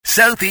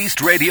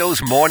Southeast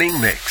Radio's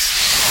morning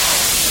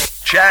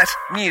mix. Chat,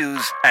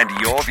 news and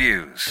your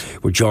views.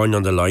 We're joined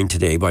on the line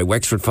today by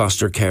Wexford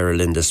foster carer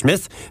Linda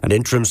Smith and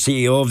interim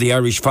CEO of the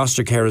Irish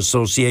Foster Care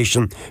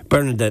Association,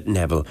 Bernadette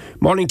Neville.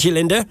 Morning to you,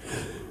 Linda.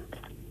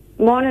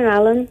 Morning,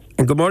 Alan.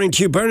 And good morning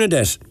to you,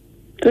 Bernadette.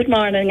 Good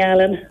morning,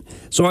 Alan.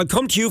 So I'll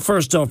come to you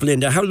first off,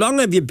 Linda. How long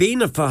have you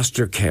been a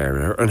foster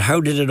carer and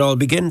how did it all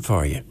begin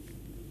for you?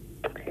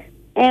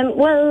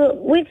 Well,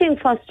 we've been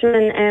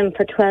fostering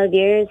for 12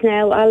 years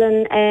now,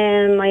 Alan.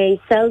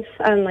 Myself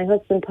and my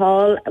husband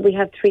Paul, we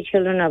have 3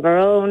 children of our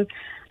own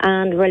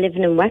and we're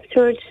living in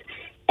Wexford.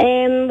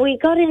 We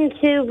got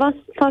into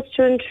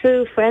fostering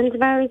through friends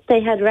of ours.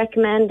 They had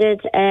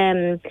recommended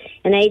an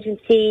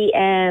agency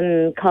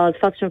called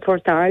Fostering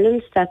First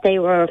Ireland that they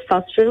were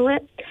fostering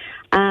with.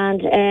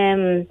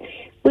 And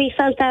we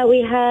felt that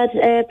we had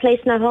a place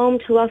in our home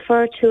to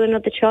offer to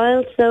another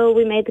child, so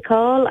we made the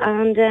call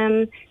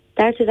and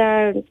started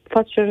our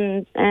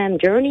fostering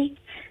journey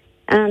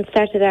and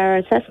started our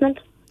assessment.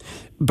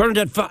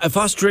 Bernadette,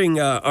 fostering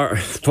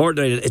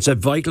Fortnight, it's a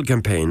vital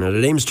campaign and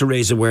it aims to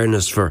raise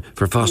awareness for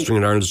fostering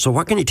in Ireland. So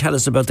what can you tell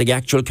us about the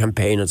actual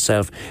campaign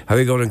itself? How are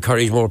you going to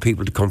encourage more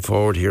people to come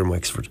forward here in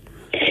Wexford?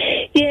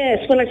 Yes,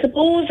 well, I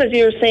suppose, as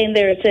you were saying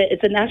there,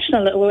 it's a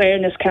national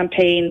awareness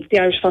campaign the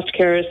Irish Foster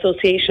Care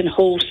Association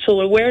hosts.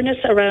 So awareness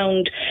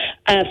around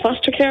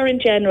foster care in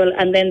general,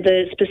 and then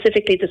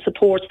specifically the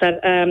supports that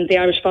the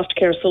Irish Foster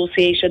Care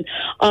Association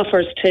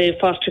offers to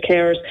foster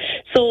carers.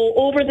 So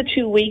over the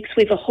 2 weeks,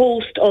 we have a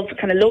host of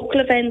kind of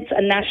local events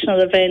and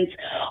national events,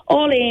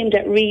 all aimed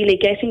at really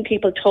getting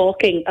people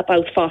talking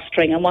about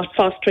fostering and what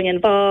fostering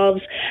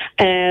involves,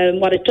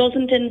 what it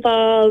doesn't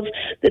involve,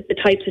 the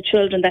types of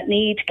children that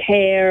need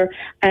care,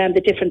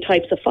 the different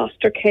types of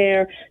foster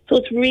care. So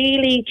it's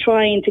really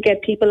trying to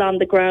get people on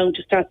the ground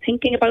to start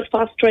thinking about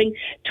fostering,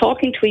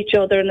 talking to each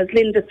other, and as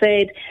Linda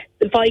said,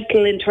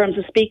 vital in terms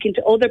of speaking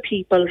to other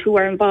people who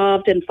are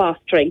involved in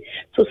fostering.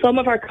 So some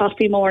of our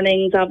coffee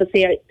mornings,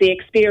 obviously the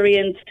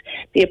experienced,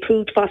 the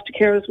approved foster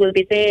carers will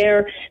be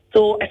there.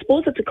 So I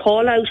suppose it's a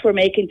call out we're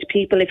making to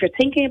people. If you're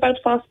thinking about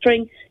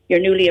fostering, you're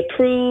newly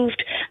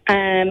approved,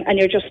 and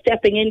you're just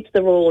stepping into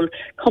the role,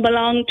 come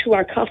along to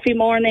our coffee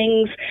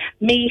mornings,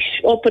 meet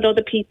up with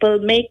other people,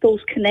 make those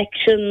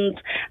connections,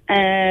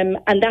 and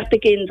that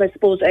begins, I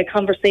suppose, a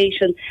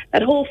conversation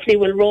that hopefully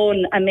will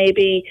run and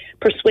maybe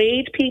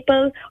persuade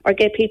people or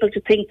get people to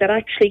think that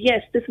actually,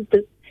 yes, this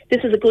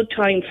is a good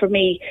time for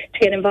me to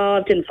get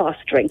involved in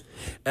fostering.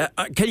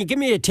 Can you give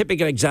me a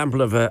typical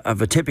example of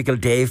a typical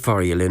day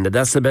for you, Linda?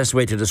 That's the best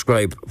way to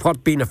describe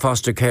what being a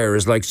foster carer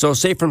is like. So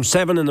say from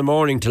 7 in the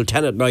morning till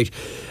 10 at night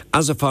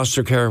as a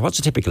foster carer, what's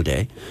a typical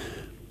day?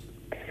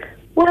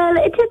 Well,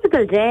 a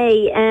typical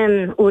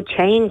day would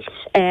change,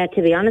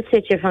 to be honest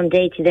with you, from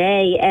day to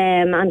day.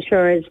 I'm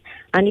sure as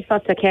any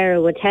foster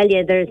carer would tell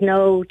you, there's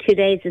no 2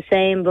 days the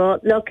same,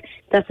 but look,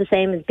 that's the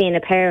same as being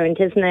a parent,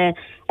 isn't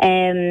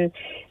it?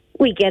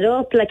 We get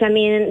up,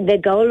 the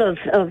goal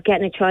of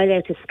getting a child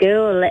out of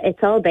school, it's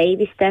all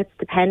baby steps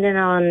depending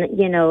on,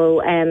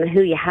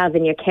 who you have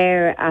in your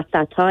care at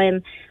that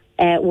time.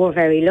 We're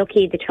very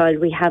lucky. The child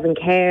we have in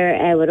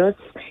care with us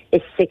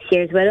is 6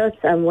 years with us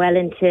and well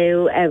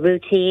into a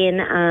routine,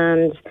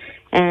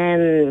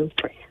 and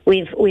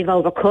we've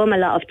overcome a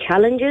lot of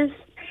challenges.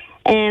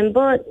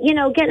 But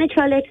getting a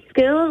child out of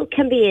school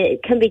can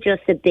be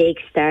just a big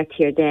start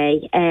to your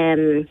day.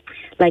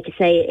 Like I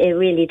say, it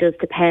really does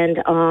depend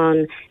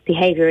on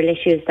behavioural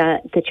issues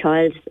that the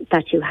child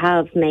that you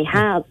have may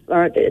have,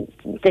 or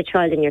the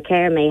child in your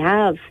care may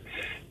have.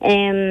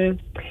 Then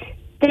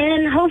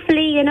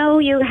hopefully,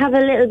 you have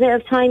a little bit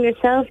of time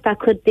yourself. That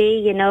could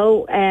be,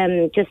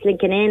 just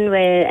linking in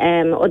with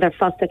other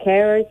foster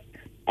carers.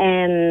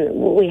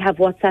 We have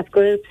WhatsApp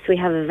groups, we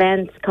have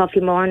events, coffee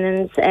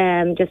mornings,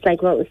 just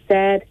like what was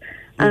said.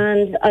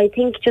 And I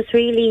think just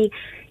really,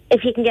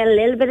 if you can get a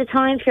little bit of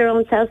time for your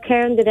own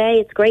self-care in the day,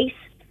 it's great.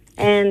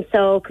 And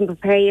so it can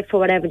prepare you for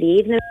whatever the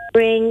evening will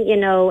bring.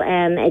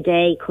 A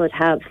day could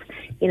have,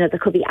 there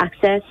could be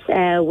access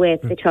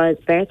with the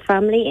child's birth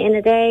family in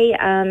a day.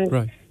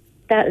 Right.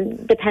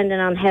 That, depending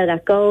on how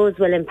that goes,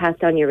 will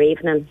impact on your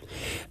evening.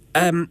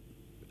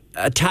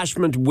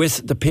 Attachment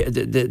with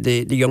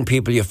the young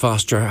people you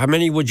foster. How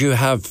many would you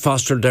have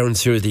fostered down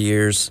through the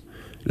years,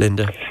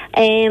 Linda?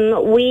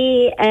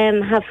 We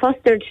have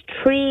fostered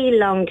 3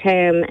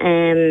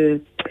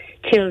 long-term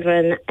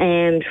children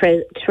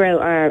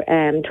throughout our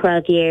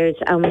 12 years,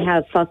 and we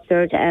have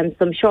fostered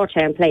some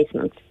short-term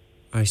placements.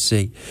 I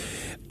see.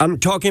 I'm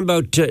talking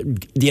about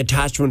the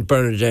attachment,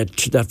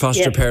 Bernadette, that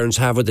foster parents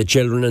have with the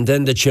children, and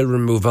then the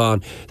children move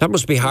on. That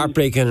must be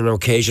heartbreaking on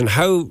occasion.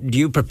 How do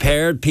you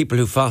prepare people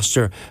who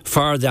foster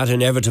for that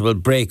inevitable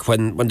break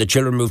when the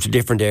children move to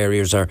different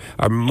areas or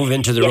move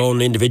into their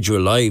own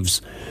individual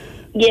lives?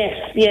 Yes,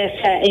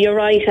 you're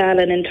right,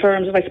 Alan, in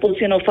terms of, I suppose,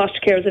 foster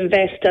carers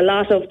invest a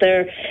lot of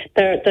their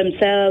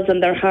themselves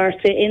and their hearts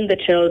in the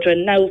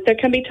children. Now, there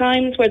can be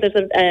times where there's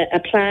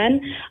a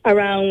plan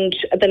around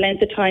the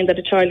length of time that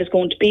a child is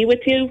going to be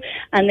with you,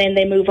 and then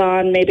they move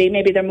on. Maybe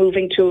they're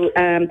moving to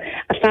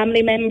a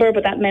family member,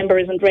 but that member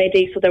isn't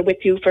ready, so they're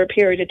with you for a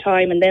period of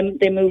time, and then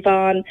they move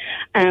on.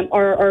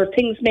 Or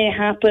things may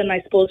happen,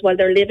 I suppose, while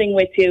they're living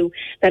with you,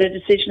 that a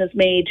decision is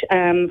made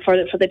for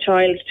the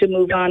child to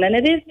move on. And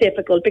it is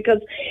difficult because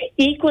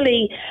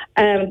equally,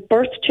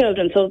 birth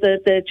children, so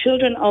the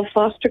children of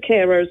foster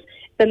carers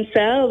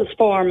themselves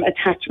form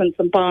attachments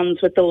and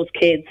bonds with those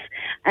kids,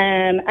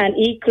 and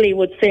equally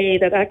would say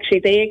that actually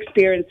they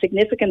experience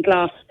significant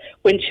loss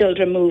when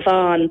children move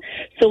on.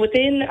 So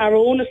within our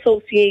own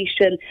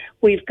association,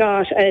 we've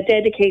got a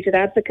dedicated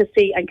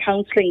advocacy and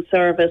counselling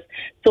service.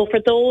 So for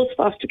those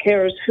foster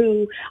carers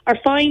who are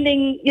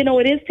finding,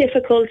 it is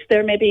difficult,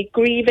 they're maybe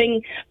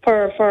grieving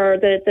for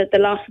the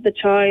loss of the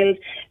child,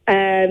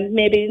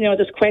 maybe,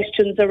 there's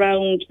questions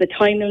around the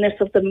timeliness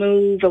of the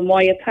move and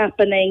why it's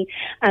happening,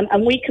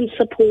 and we can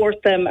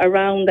support them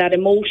around that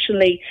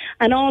emotionally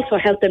and also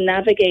help them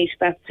navigate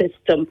that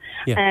system.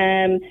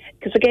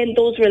 Because again,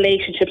 those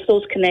relationships,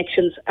 those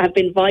connections have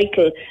been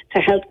vital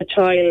to help the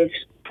child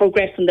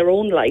progress in their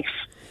own life.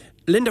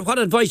 Linda, what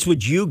advice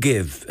would you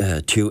give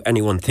to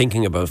anyone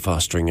thinking about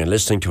fostering and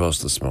listening to us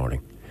this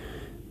morning?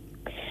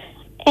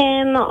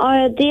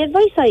 The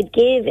advice I'd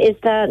give is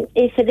that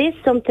if it is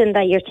something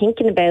that you're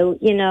thinking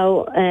about, you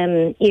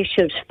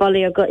should follow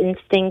your gut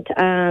instinct,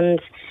 and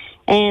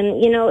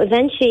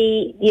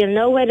eventually you'll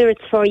know whether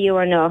it's for you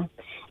or not.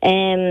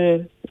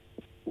 There's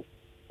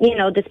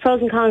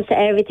pros and cons to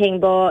everything,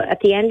 but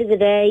at the end of the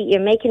day, you're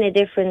making a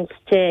difference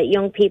to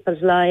young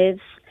people's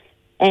lives.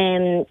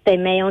 They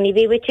may only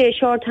be with you a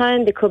short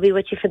time, they could be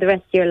with you for the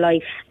rest of your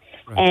life.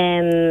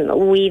 Right.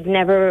 We've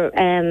never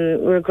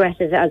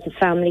regretted as a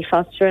family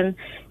fostering.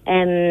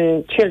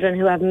 Children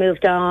who have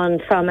moved on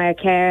from our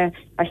care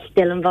are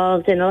still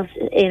involved in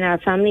our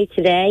family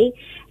today.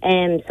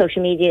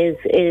 Social media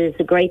is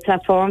a great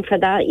platform for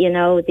that.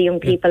 The young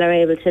people are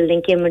able to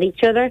link in with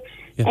each other.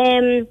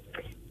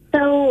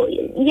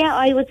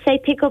 I would say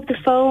pick up the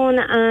phone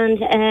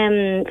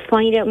and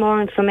find out more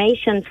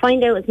information.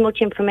 Find out as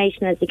much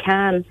information as you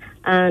can,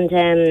 and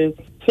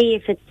see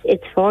if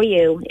it's for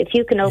you. If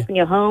you can open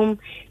your home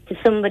to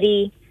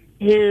somebody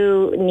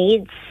who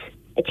needs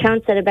a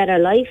chance at a better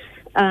life,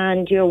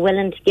 and you're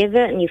willing to give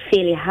it, and you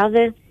feel you have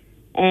it,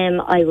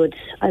 I would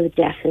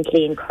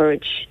definitely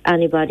encourage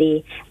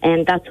anybody.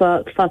 And that's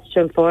what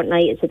Fostering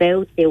Fortnight is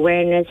about: the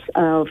awareness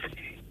of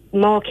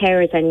more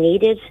carers are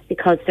needed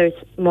because there's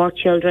more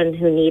children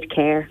who need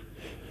care.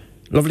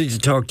 Lovely to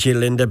talk to you,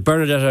 Linda.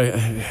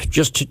 Bernadette,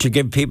 just to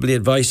give people the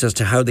advice as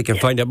to how they can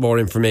find out more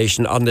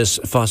information on this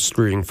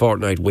Fostering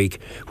Fortnight week,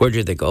 where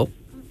do they go?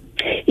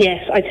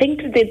 Yes, I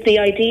think the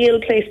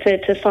ideal place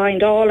to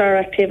find all our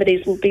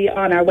activities will be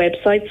on our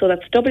website. So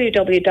that's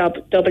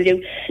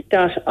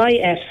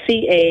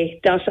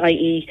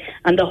www.ifca.ie,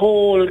 and the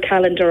whole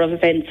calendar of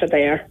events are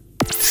there.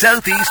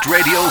 South East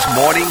Radio's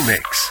morning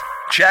mix.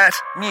 Chat,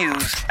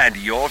 news and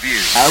your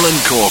views. Alan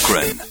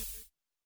Corcoran.